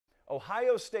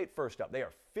Ohio State first up. They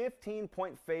are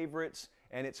 15-point favorites,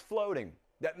 and it's floating.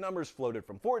 That number's floated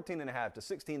from 14.5 to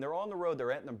 16. They're on the road.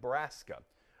 They're at Nebraska.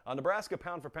 Nebraska,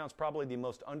 pound for pound, is probably the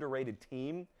most underrated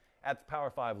team at the Power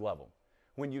 5 level.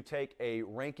 When you take a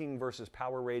ranking versus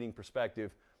power rating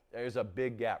perspective, there's a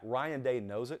big gap. Ryan Day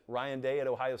knows it. Ryan Day at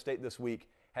Ohio State this week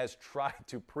has tried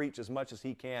to preach as much as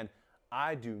he can.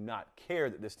 I do not care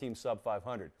that this team's sub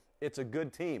 500. It's a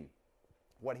good team.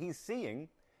 What he's seeing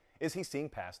is he's seeing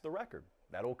past the record.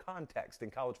 That old context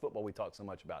in college football we talk so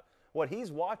much about. What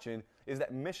he's watching is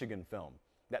that Michigan film.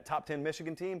 That top 10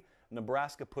 Michigan team,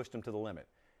 Nebraska pushed them to the limit.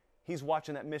 He's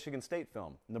watching that Michigan State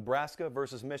film. Nebraska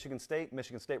versus Michigan State.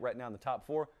 Michigan State right now in the top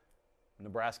 4.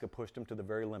 Nebraska pushed them to the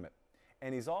very limit.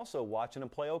 And he's also watching them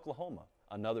play Oklahoma,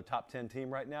 another top 10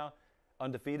 team right now,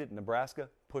 undefeated. Nebraska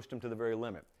pushed them to the very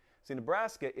limit. See,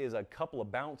 Nebraska is a couple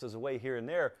of bounces away here and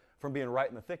there from being right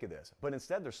in the thick of this. But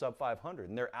instead, they're sub 500,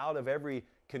 and they're out of every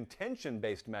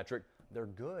contention-based metric. They're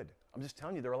good. I'm just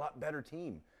telling you, they're a lot better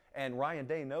team. And Ryan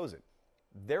Day knows it.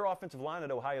 Their offensive line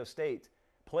at Ohio State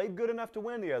played good enough to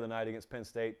win the other night against Penn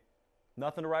State.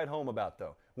 Nothing to write home about,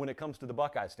 though, when it comes to the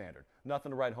Buckeye standard.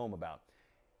 Nothing to write home about.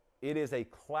 It is a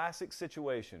classic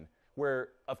situation where,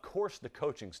 of course, the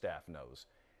coaching staff knows.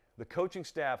 The coaching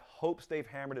staff hopes they've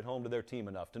hammered it home to their team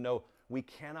enough to know we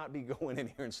cannot be going in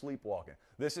here and sleepwalking.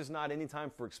 This is not any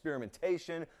time for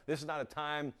experimentation. This is not a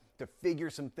time to figure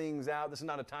some things out. This is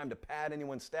not a time to pad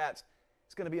anyone's stats.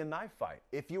 It's going to be a knife fight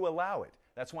if you allow it.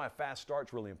 That's why a fast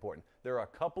start's really important. There are a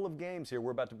couple of games here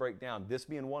we're about to break down, this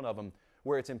being one of them,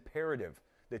 where it's imperative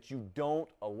that you don't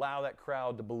allow that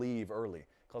crowd to believe early.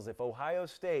 Because if Ohio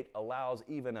State allows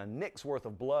even a nick's worth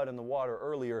of blood in the water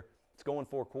earlier, it's going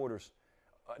 4 quarters.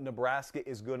 Nebraska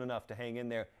is good enough to hang in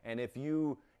there. And if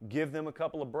you give them a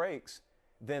couple of breaks,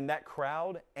 then that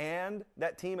crowd and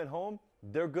that team at home,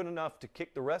 they're good enough to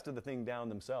kick the rest of the thing down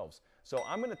themselves. So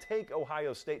I'm going to take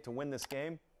Ohio State to win this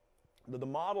game. The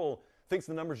model thinks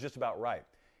the number's just about right.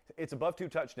 It's above 2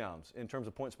 touchdowns in terms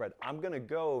of point spread. I'm going to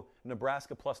go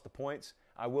Nebraska plus the points.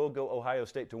 I will go Ohio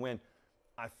State to win.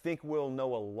 I think we'll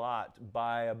know a lot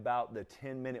by about the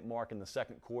 10-minute mark in the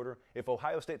second quarter. If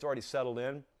Ohio State's already settled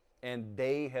in and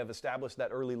they have established that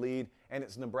early lead and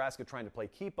it's Nebraska trying to play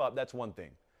keep up, that's one thing.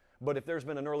 But if there's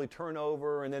been an early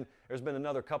turnover and then there's been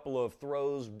another couple of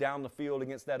throws down the field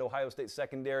against that Ohio State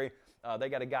secondary, they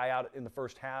got a guy out in the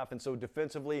first half. And so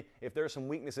defensively, if there's some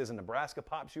weaknesses and Nebraska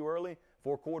pops you early,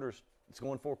 4 quarters, it's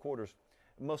going 4 quarters.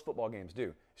 Most football games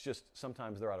do. It's just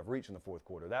sometimes they're out of reach in the fourth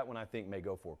quarter. That one I think may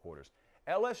go 4 quarters.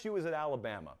 LSU is at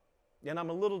Alabama, and I'm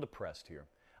a little depressed here.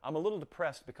 I'm a little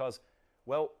depressed because,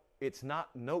 well, it's not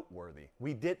noteworthy.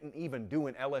 We didn't even do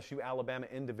an LSU-Alabama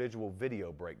individual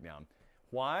video breakdown.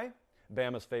 Why?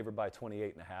 Bama's favored by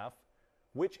 28.5,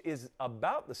 which is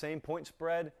about the same point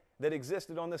spread that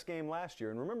existed on this game last year.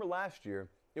 And remember last year,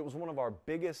 it was one of our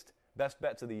biggest, best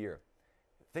bets of the year.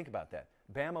 Think about that.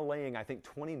 Bama laying, I think,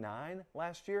 29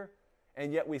 last year,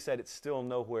 and yet we said it's still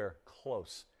nowhere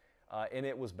close. And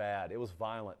it was bad. It was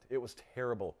violent. It was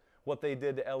terrible. What they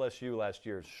did to LSU last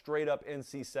year, straight up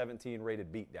NC-17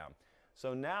 rated beatdown.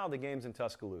 So now the game's in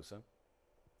Tuscaloosa.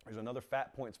 There's another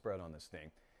fat point spread on this thing.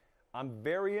 I'm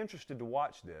very interested to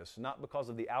watch this, not because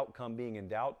of the outcome being in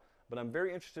doubt, but I'm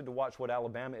very interested to watch what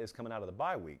Alabama is coming out of the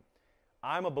bye week.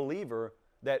 I'm a believer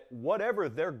that whatever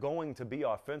they're going to be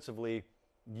offensively,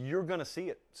 you're going to see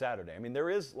it Saturday. I mean, there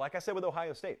is, like I said with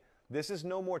Ohio State, this is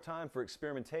no more time for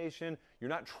experimentation. You're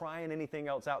not trying anything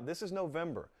else out. This is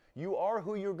November. You are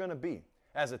who you're going to be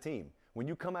as a team. When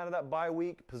you come out of that bye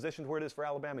week, positioned where it is for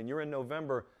Alabama, and you're in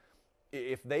November,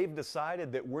 if they've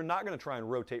decided that we're not going to try and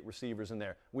rotate receivers in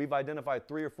there, we've identified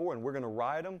 3 or 4 and we're going to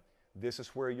ride them, this is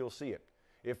where you'll see it.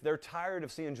 If they're tired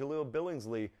of seeing Jaleel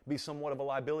Billingsley be somewhat of a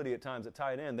liability at times at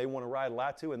tight end, they want to ride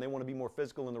Latu and they want to be more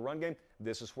physical in the run game,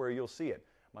 this is where you'll see it.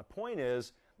 My point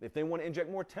is, if they want to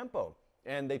inject more tempo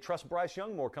and they trust Bryce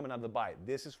Young more coming out of the bye,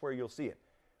 this is where you'll see it.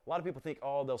 A lot of people think,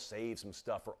 oh, they'll save some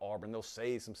stuff for Auburn. They'll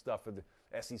save some stuff for the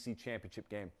SEC championship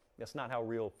game. That's not how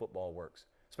real football works,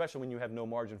 especially when you have no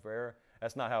margin for error.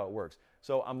 That's not how it works.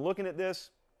 So I'm looking at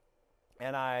this,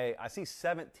 and I see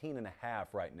 17.5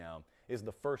 right now is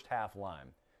the first half line.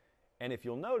 And if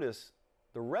you'll notice,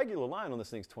 the regular line on this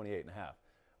thing's 28.5.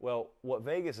 Well, what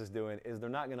Vegas is doing is they're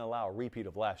not going to allow a repeat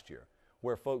of last year,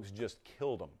 where folks just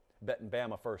killed them betting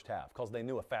Bama first half because they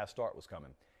knew a fast start was coming.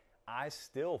 I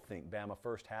still think Bama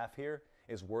first half here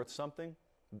is worth something,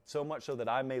 so much so that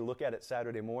I may look at it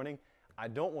Saturday morning. I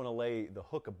don't want to lay the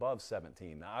hook above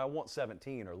 17. Now, I want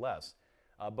 17 or less,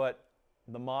 but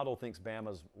the model thinks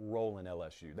Bama's rolling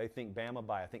LSU. They think Bama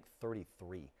by, I think,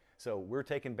 33. So we're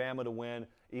taking Bama to win,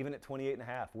 even at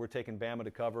 28.5. We're taking Bama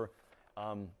to cover.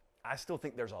 I still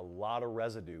think there's a lot of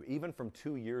residue, even from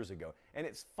 2 years ago. And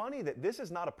it's funny that this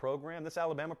is not a program, this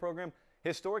Alabama program,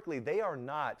 historically, they are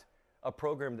not a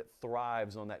program that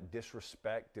thrives on that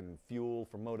disrespect and fuel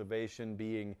for motivation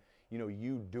being,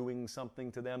 you doing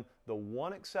something to them. The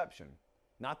one exception,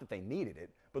 not that they needed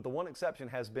it, but the one exception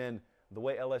has been the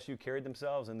way LSU carried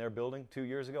themselves in their building 2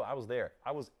 years ago. I was there.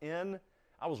 I was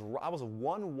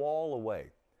one wall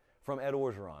away from Ed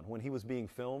Orgeron when he was being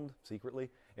filmed secretly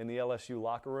in the LSU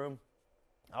locker room.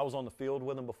 I was on the field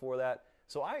with him before that.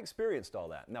 So I experienced all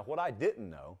that. Now, what I didn't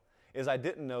know is I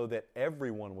didn't know that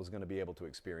everyone was going to be able to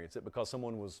experience it because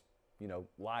someone was,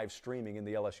 live streaming in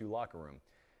the LSU locker room.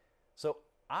 So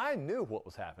I knew what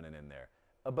was happening in there.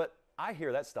 But I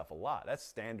hear that stuff a lot. That's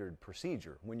standard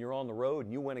procedure. When you're on the road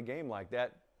and you win a game like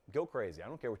that, go crazy. I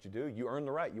don't care what you do. You earned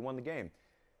the right. You won the game.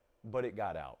 But it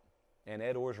got out. And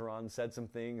Ed Orgeron said some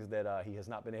things that he has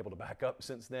not been able to back up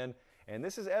since then. And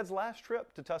this is Ed's last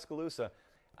trip to Tuscaloosa.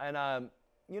 And,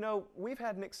 we've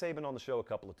had Nick Saban on the show a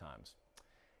couple of times.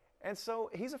 And so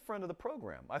he's a friend of the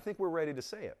program. I think we're ready to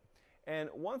say it. And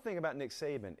one thing about Nick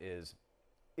Saban is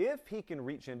if he can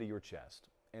reach into your chest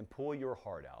and pull your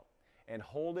heart out and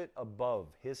hold it above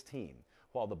his team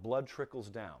while the blood trickles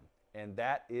down, and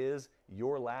that is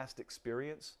your last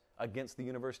experience against the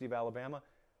University of Alabama,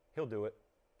 he'll do it.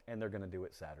 And they're going to do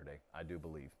it Saturday, I do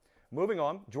believe. Moving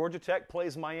on, Georgia Tech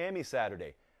plays Miami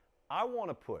Saturday. I want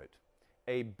to put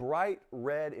a bright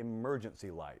red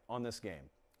emergency light on this game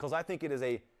because I think it is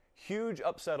a huge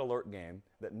upset alert game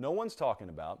that no one's talking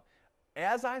about.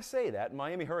 As I say that,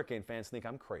 Miami Hurricane fans think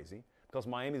I'm crazy because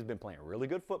Miami's been playing really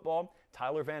good football.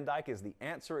 Tyler Van Dyke is the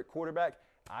answer at quarterback.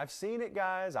 I've seen it,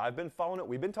 guys. I've been following it.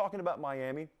 We've been talking about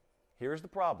Miami. Here's the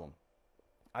problem.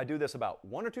 I do this about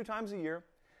 1 or 2 times a year.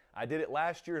 I did it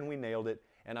last year and we nailed it.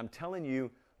 And I'm telling you,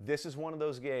 this is one of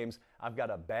those games. I've got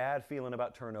a bad feeling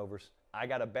about turnovers. I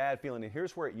got a bad feeling. And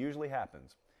here's where it usually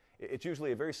happens. It's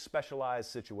usually a very specialized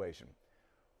situation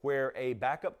where a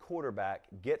backup quarterback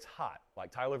gets hot,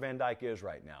 like Tyler Van Dyke is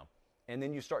right now. And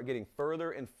then you start getting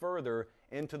further and further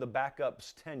into the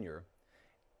backup's tenure.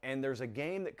 And there's a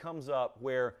game that comes up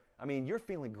where, you're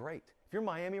feeling great. If you're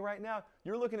Miami right now,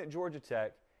 you're looking at Georgia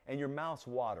Tech and your mouth's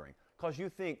watering. Because you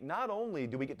think not only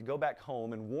do we get to go back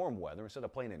home in warm weather instead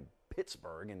of playing in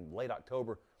Pittsburgh in late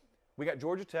October, we got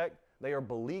Georgia Tech. They are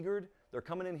beleaguered. They're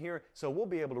coming in here, so we'll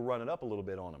be able to run it up a little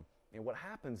bit on them. And what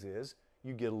happens is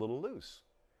you get a little loose.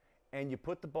 And you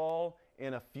put the ball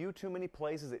in a few too many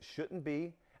places it shouldn't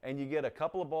be, and you get a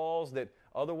couple of balls that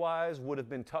otherwise would have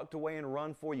been tucked away and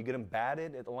run for. You get them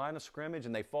batted at the line of scrimmage,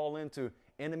 and they fall into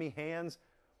enemy hands.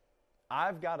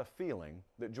 I've got a feeling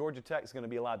that Georgia Tech is going to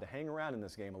be allowed to hang around in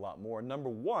this game a lot more. Number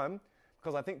one,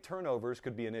 because I think turnovers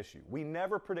could be an issue. We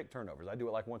never predict turnovers. I do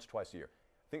it like once or twice a year.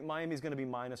 I think Miami's going to be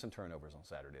minus in turnovers on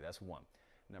Saturday. That's one.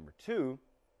 Number two,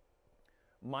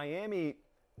 Miami,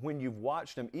 when you've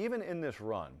watched them, even in this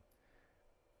run,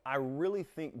 I really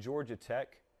think Georgia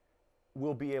Tech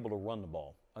will be able to run the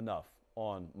ball enough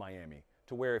on Miami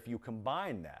to where if you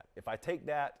combine that, if I take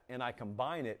that and I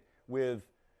combine it with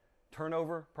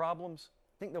turnover problems,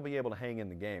 I think they'll be able to hang in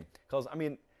the game. Because,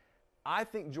 I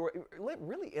think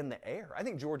really in the air. I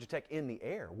think Georgia Tech in the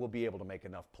air will be able to make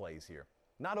enough plays here.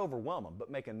 Not overwhelm them,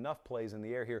 but make enough plays in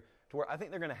the air here to where I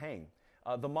think they're going to hang.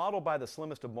 The model by the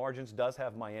slimmest of margins does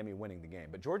have Miami winning the game.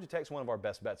 But Georgia Tech's one of our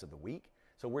best bets of the week.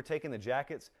 So we're taking the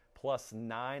Jackets plus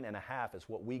 9.5 is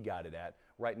what we got it at.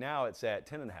 Right now it's at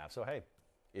 10.5. So, hey,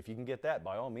 if you can get that,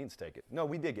 by all means take it. No,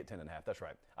 we did get 10.5. That's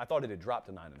right. I thought it had dropped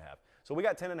to 9.5. So we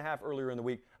got 10.5 earlier in the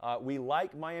week. We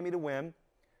like Miami to win.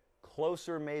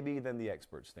 Closer maybe than the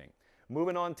experts think.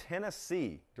 Moving on,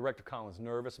 Tennessee. Director Collins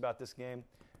nervous about this game?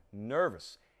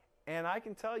 Nervous. And I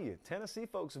can tell you, Tennessee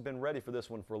folks have been ready for this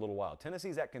one for a little while.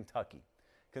 Tennessee's at Kentucky.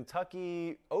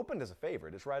 Kentucky opened as a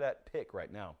favorite. It's right at pick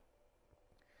right now.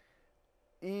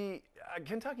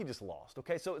 Kentucky just lost,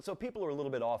 okay? So people are a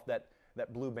little bit off that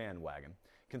blue bandwagon.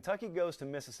 Kentucky goes to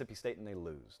Mississippi State and they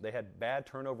lose. They had bad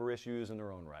turnover issues in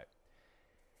their own right.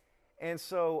 And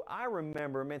so I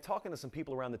remember, talking to some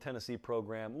people around the Tennessee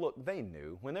program, look, they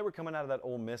knew. When they were coming out of that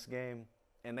Ole Miss game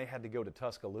and they had to go to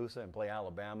Tuscaloosa and play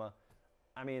Alabama,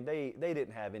 they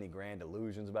didn't have any grand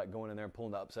illusions about going in there and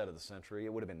pulling the upset of the century.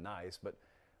 It would have been nice, but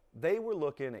they were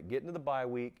looking at getting to the bye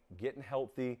week, getting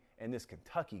healthy, and this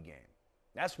Kentucky game.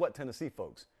 That's what Tennessee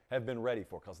folks have been ready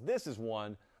for, because this is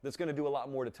one that's going to do a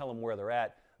lot more to tell them where they're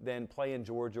at than playing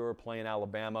Georgia or playing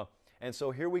Alabama. And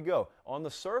so here we go. On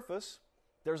the surface,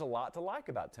 there's a lot to like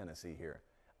about Tennessee here.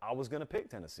 I was going to pick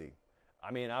Tennessee.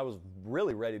 I was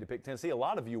really ready to pick Tennessee. A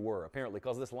lot of you were, apparently,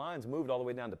 because this line's moved all the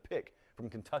way down to pick from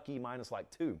Kentucky minus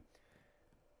like 2.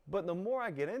 But the more I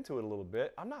get into it a little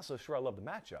bit, I'm not so sure I love the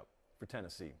matchup for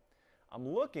Tennessee. I'm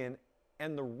looking,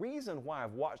 and the reason why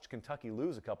I've watched Kentucky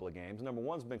lose a couple of games, number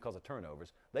one's been because of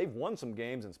turnovers. They've won some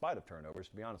games in spite of turnovers,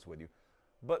 to be honest with you.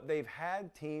 But they've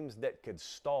had teams that could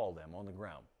stall them on the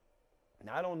ground.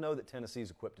 Now, I don't know that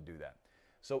Tennessee's equipped to do that.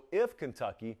 So if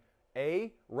Kentucky,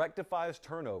 A, rectifies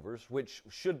turnovers, which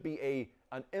should be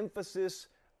an emphasis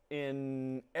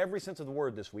in every sense of the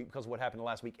word this week because of what happened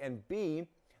last week, and B,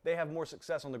 they have more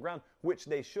success on the ground, which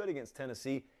they should against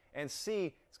Tennessee, and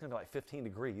C, it's going to be like 15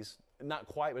 degrees. Not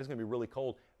quite, but it's going to be really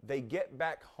cold. They get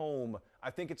back home.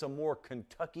 I think it's a more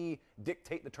Kentucky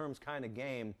dictate the terms kind of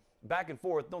game. Back and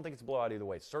forth. Don't think it's a blowout either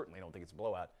way. Certainly don't think it's a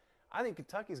blowout. I think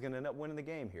Kentucky's going to end up winning the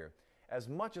game here. As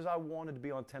much as I wanted to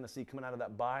be on Tennessee coming out of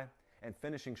that bye and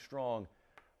finishing strong,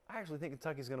 I actually think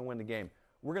Kentucky's going to win the game.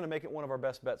 We're going to make it one of our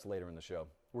best bets later in the show.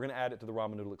 We're going to add it to the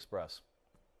Ramen Noodle Express.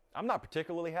 I'm not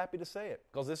particularly happy to say it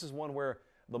because this is one where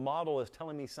the model is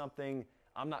telling me something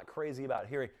I'm not crazy about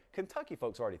hearing. Kentucky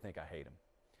folks already think I hate them.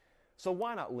 So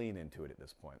why not lean into it at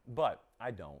this point? But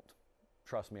I don't.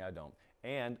 Trust me, I don't.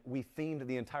 And we themed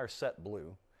the entire set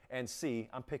blue. And C,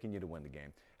 I'm picking you to win the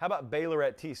game. How about Baylor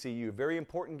at TCU? Very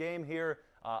important game here.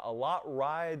 A lot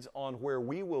rides on where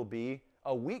we will be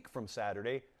a week from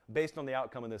Saturday based on the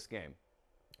outcome of this game.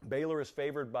 Baylor is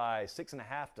favored by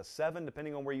 6.5 to 7,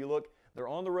 depending on where you look. They're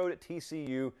on the road at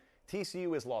TCU.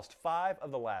 TCU has lost 5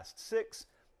 of the last 6.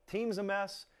 Team's a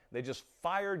mess. They just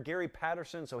fired Gary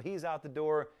Patterson, so he's out the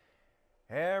door.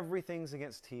 Everything's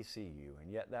against TCU,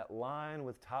 and yet that line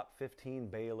with top 15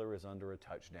 Baylor is under a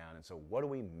touchdown. And so what do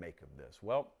we make of this?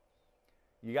 Well,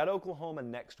 you got Oklahoma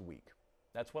next week.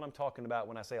 That's what I'm talking about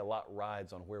when I say a lot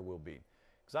rides on where we'll be.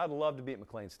 Because I'd love to be at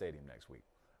McLean Stadium next week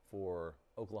for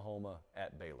Oklahoma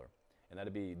at Baylor. And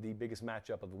that'd be the biggest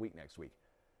matchup of the week next week.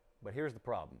 But here's the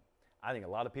problem. I think a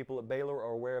lot of people at Baylor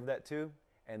are aware of that too,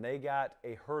 and they got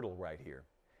a hurdle right here.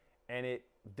 And it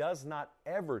does not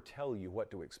ever tell you what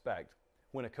to expect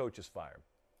when a coach is fired.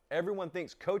 Everyone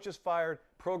thinks coach is fired,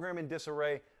 program in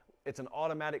disarray, it's an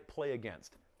automatic play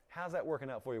against. How's that working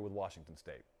out for you with Washington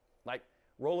State? Like,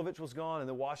 Rolovich was gone and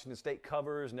then Washington State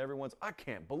covers and everyone's, I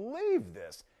can't believe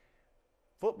this.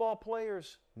 Football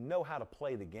players know how to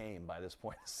play the game by this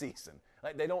point in the season.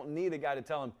 Like, they don't need a guy to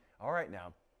tell them, all right,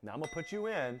 now I'm going to put you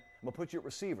in, I'm going to put you at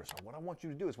receiver. So what I want you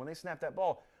to do is when they snap that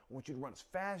ball, I want you to run as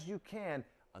fast as you can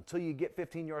until you get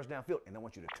 15 yards downfield, and I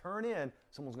want you to turn in,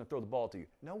 someone's going to throw the ball to you.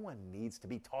 No one needs to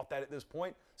be taught that at this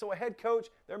point. So a head coach,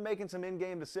 they're making some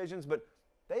in-game decisions, but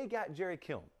they got Jerry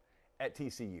Kilm at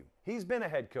TCU. He's been a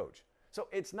head coach. So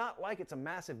it's not like it's a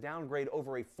massive downgrade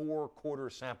over a 4-quarter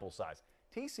sample size.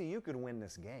 TCU could win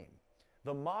this game.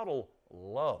 The model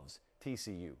loves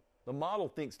TCU. The model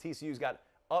thinks TCU's got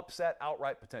upset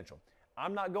outright potential.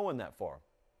 I'm not going that far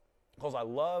because I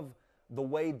love the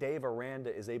way Dave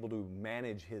Aranda is able to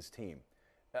manage his team.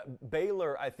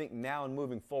 Baylor, I think now and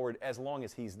moving forward, as long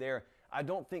as he's there, I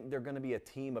don't think they're going to be a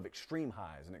team of extreme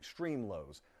highs and extreme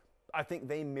lows. I think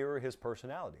they mirror his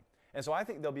personality. And so I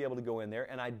think they'll be able to go in there,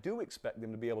 and I do expect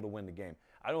them to be able to win the game.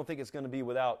 I don't think it's going to be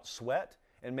without sweat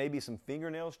and maybe some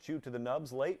fingernails chewed to the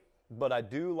nubs late, but I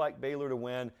do like Baylor to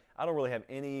win. I don't really have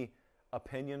any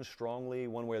opinion strongly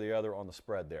one way or the other on the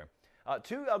spread there.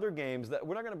 2 other games that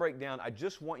we're not going to break down. I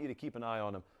just want you to keep an eye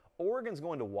on them. Oregon's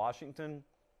going to Washington,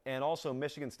 and also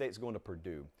Michigan State's going to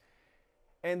Purdue.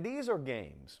 And these are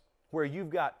games where you've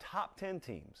got top 10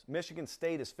 teams. Michigan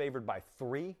State is favored by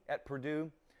 3 at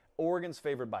Purdue. Oregon's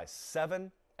favored by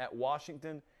 7 at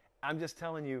Washington. I'm just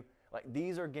telling you, like,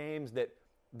 these are games that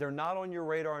they're not on your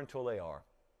radar until they are.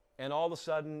 And all of a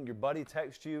sudden, your buddy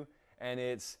texts you, and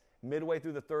it's midway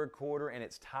through the 3rd quarter, and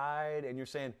it's tied, and you're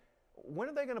saying, when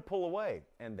are they going to pull away?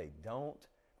 And they don't,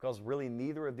 because really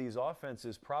neither of these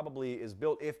offenses probably is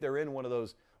built, if they're in one of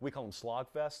those, we call them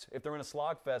slogfests. If they're in a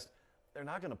slogfest, they're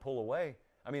not going to pull away.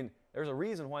 I mean, there's a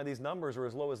reason why these numbers are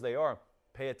as low as they are.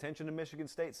 Pay attention to Michigan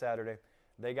State Saturday.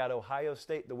 They got Ohio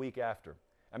State the week after.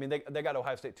 I mean, they got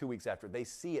Ohio State 2 weeks after. They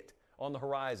see it on the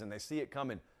horizon. They see it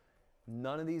coming.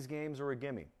 None of these games are a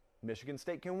gimme. Michigan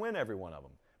State can win every one of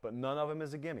them, but none of them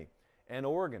is a gimme. And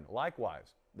Oregon,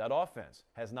 likewise. That offense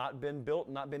has not been built,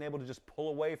 not been able to just pull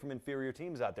away from inferior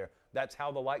teams out there. That's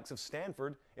how the likes of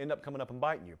Stanford end up coming up and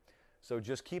biting you. So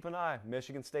just keep an eye.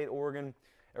 Michigan State, Oregon.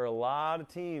 There are a lot of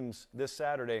teams this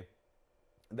Saturday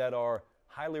that are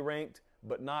highly ranked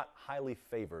but not highly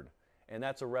favored. And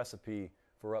that's a recipe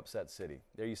for upset city.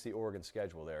 There you see Oregon's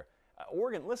schedule there.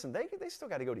 Oregon, listen, they still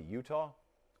got to go to Utah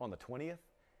on the 20th.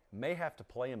 May have to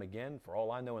play them again, for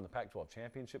all I know, in the Pac-12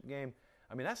 championship game.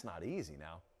 I mean, that's not easy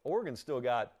now. Oregon's still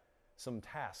got some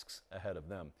tasks ahead of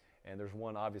them. And there's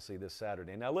one, obviously, this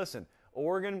Saturday. Now, listen,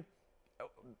 Oregon,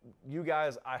 you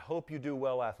guys, I hope you do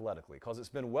well athletically, because it's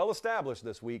been well established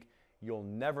this week you'll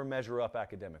never measure up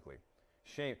academically.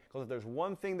 Shame, because if there's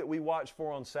one thing that we watch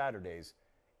for on Saturdays,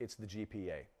 it's the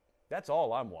GPA. That's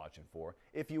all I'm watching for.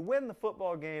 If you win the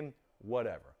football game,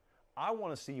 whatever. I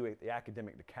want to see you at the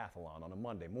academic decathlon on a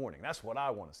Monday morning. That's what I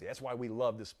want to see. That's why we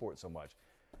love this sport so much.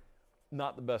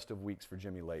 Not the best of weeks for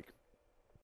Jimmy Lake.